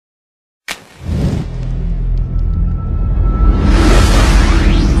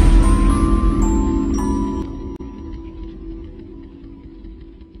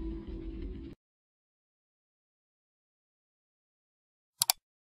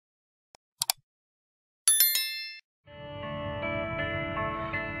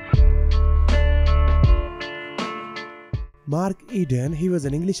Mark Eden, he was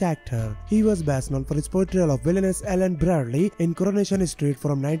an English actor. He was best known for his portrayal of villainous Allan Burns in Coronation Street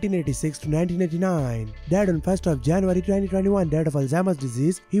from 1986 to 1989. Died on 1st of January 2021, died of Alzheimer's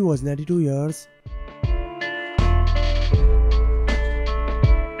disease. He was 92 years.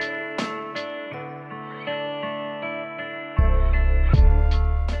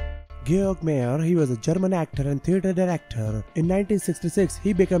 Georg Maier, he was a German actor and theatre director. In 1966,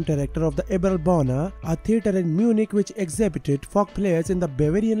 he became director of the Eberlbahn, a theatre in Munich which exhibited folk plays in the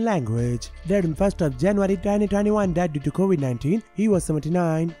Bavarian language. Died on 1st of January 2021, died due to COVID-19. He was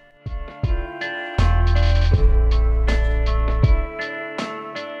 79.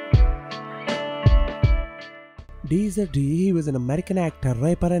 Deezer D, he was an American actor,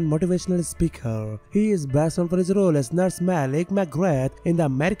 rapper and motivational speaker. He is best known for his role as Nurse Malik McGrath in the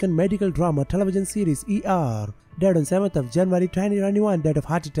American medical drama television series ER. Died on 7th of January 2021, died of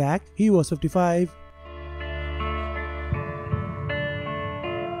heart attack. He was 55.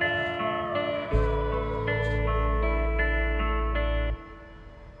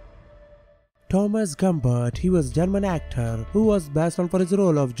 Thomas Gumpert, he was a German actor who was best known for his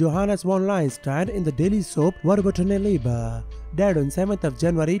role of Johannes von Leinstein in the daily soap Verbotene Liebe. Died on 7th of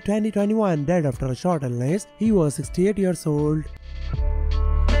January 2021, died after a short illness. He was 68 years old.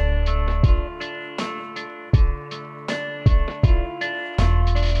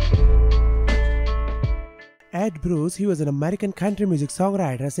 Ed Bruce, he was an American country music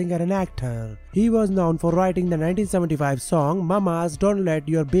songwriter, singer and actor. He was known for writing the 1975 song Mamas Don't Let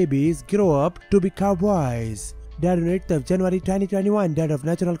Your Babies Grow Up to Be Cowboys. Died on 8th of January 2021, died of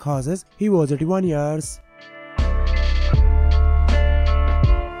natural causes. He was 81 years.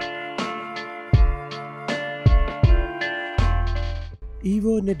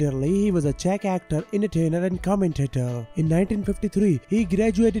 Ivo Niederle, he was a Czech actor, entertainer and commentator. In 1953, he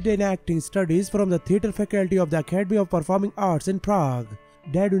graduated in acting studies from the theatre faculty of the Academy of Performing Arts in Prague.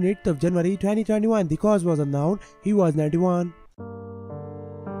 Died on 8th of January 2021, the cause was unknown. He was 91.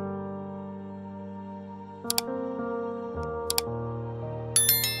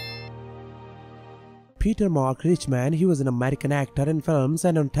 Peter Mark Richman, he was an American actor in films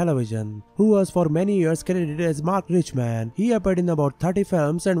and on television, who was for many years credited as Mark Richman. He appeared in about 30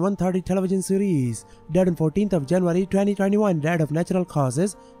 films and 130 television series. Died on 14th of January 2021, died of natural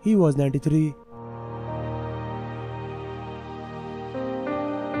causes. He was 93.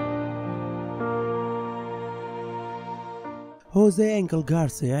 Jose Angel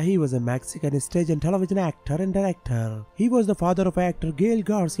Garcia, he was a Mexican stage and television actor and director. He was the father of actor Gael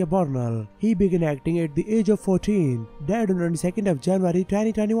Garcia Bernal. He began acting at the age of 14. Died on 22nd of January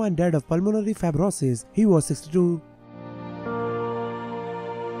 2021, died of pulmonary fibrosis. He was 62.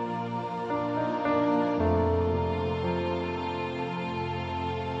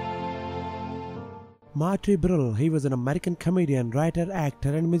 Marty Brill, he was an American comedian, writer,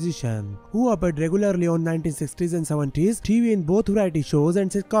 actor and musician who appeared regularly on 1960s and 70s TV in both variety shows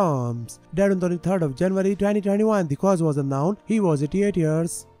and sitcoms. Died on 23rd of January 2021, the cause was unknown. He was 88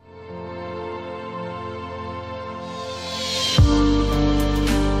 years.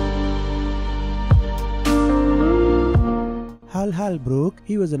 Hal Holbrook,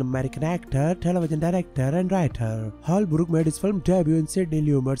 he was an American actor, television director and writer. Holbrook made his film debut in Sidney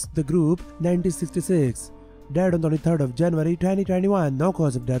Lumet's The Group 1966. Died on 23rd of January 2021, no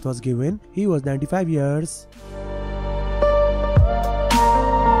cause of death was given. He was 95 years.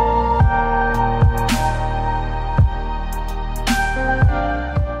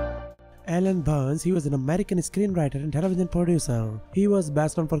 Allan Burns, he was an American screenwriter and television producer. He was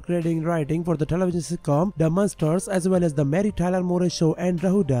best known for creating and writing for the television sitcom The Munsters as well as the Mary Tyler Moore Show and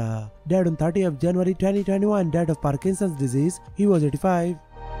Rahuda. Died on 30th of January 2021, died of Parkinson's disease. He was 85.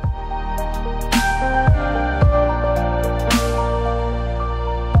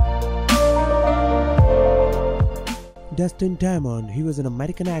 Dustin Diamond, he was an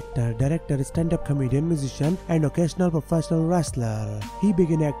American actor, director, stand-up comedian, musician and occasional professional wrestler. He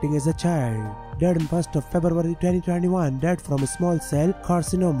began acting as a child. Died on 1st of February 2021, died from a small cell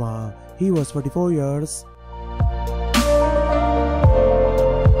carcinoma. He was 44 years.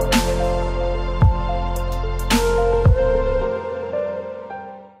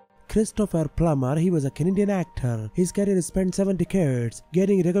 Christopher Plummer, he was a Canadian actor. His career spanned 7 decades,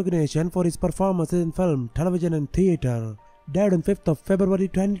 getting recognition for his performances in film, television and theatre. Died on 5th of February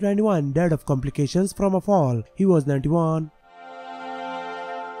 2021, died of complications from a fall. He was 91.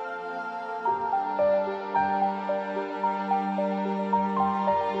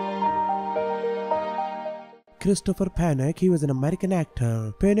 Christopher Pennock, he was an American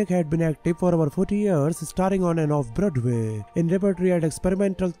actor. Pennock had been active for over 40 years, starring on and off Broadway, in repertory at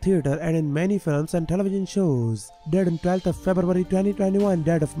experimental theatre and in many films and television shows. Died on 12th of February 2021,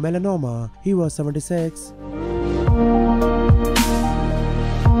 died of melanoma. He was 76.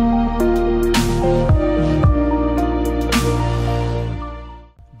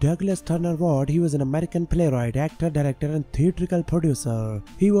 Douglas Turner Ward, he was an American playwright, actor, director and theatrical producer.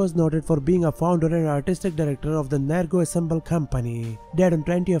 He was noted for being a founder and artistic director of the Nargo Ensemble Company. Died on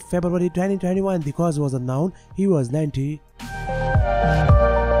 20th of February 2021, the cause was unknown. He was 90.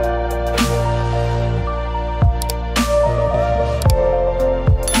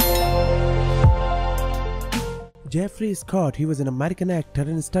 Geoffrey Scott, he was an American actor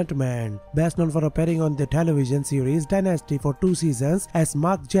and stuntman, best known for appearing on the television series Dynasty for 2 seasons as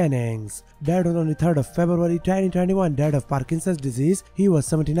Mark Jennings. Died on the 3rd of February 2021, died of Parkinson's disease. He was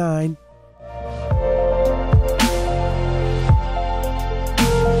 79.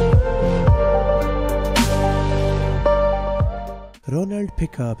 Ronald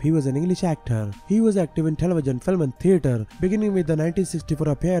Pickup, he was an English actor. He was active in television, film and theatre, beginning with the 1964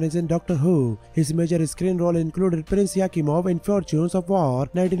 appearance in Doctor Who. His major screen role included Prince Yakimov in Fortunes of War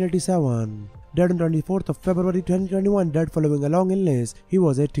 1987. Died on 24th of February 2021, died following a long illness. He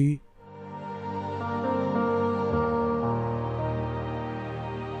was 80.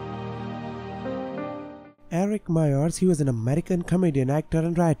 Erik Myers, he was an American comedian, actor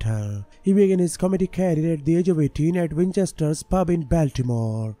and writer. He began his comedy career at the age of 18 at Winchester's pub in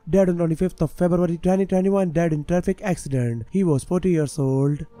Baltimore. Died on 25th of February 2021, died in traffic accident. He was 40 years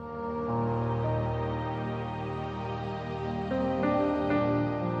old.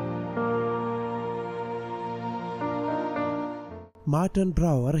 Marty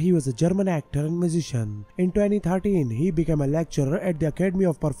Brauer, he was a German actor and musician. In 2013, he became a lecturer at the Academy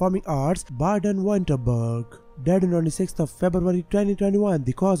of Performing Arts, Baden-Württemberg. Died on 26th of February 2021,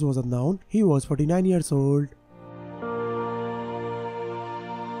 the cause was unknown. He was 49 years old.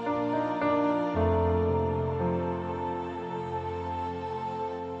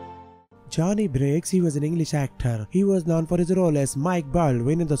 Johnny Briggs, he was an English actor. He was known for his role as Mike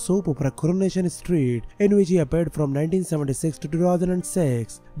Baldwin in the soap opera Coronation Street, in which he appeared from 1976 to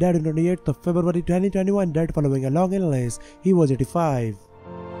 2006. Died on 28th of February 2021, died following a long illness. He was 85.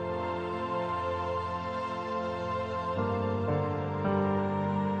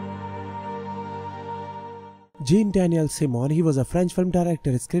 Jean-Daniel Simon, he was a French film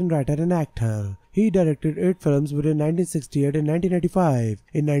director, screenwriter and actor. He directed 8 films between 1968 and 1985.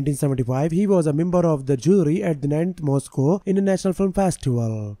 In 1975, he was a member of the jury at the 9th Moscow International Film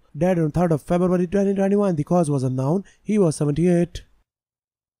Festival. Died on 3rd of February 2021, the cause was unknown. He was 78.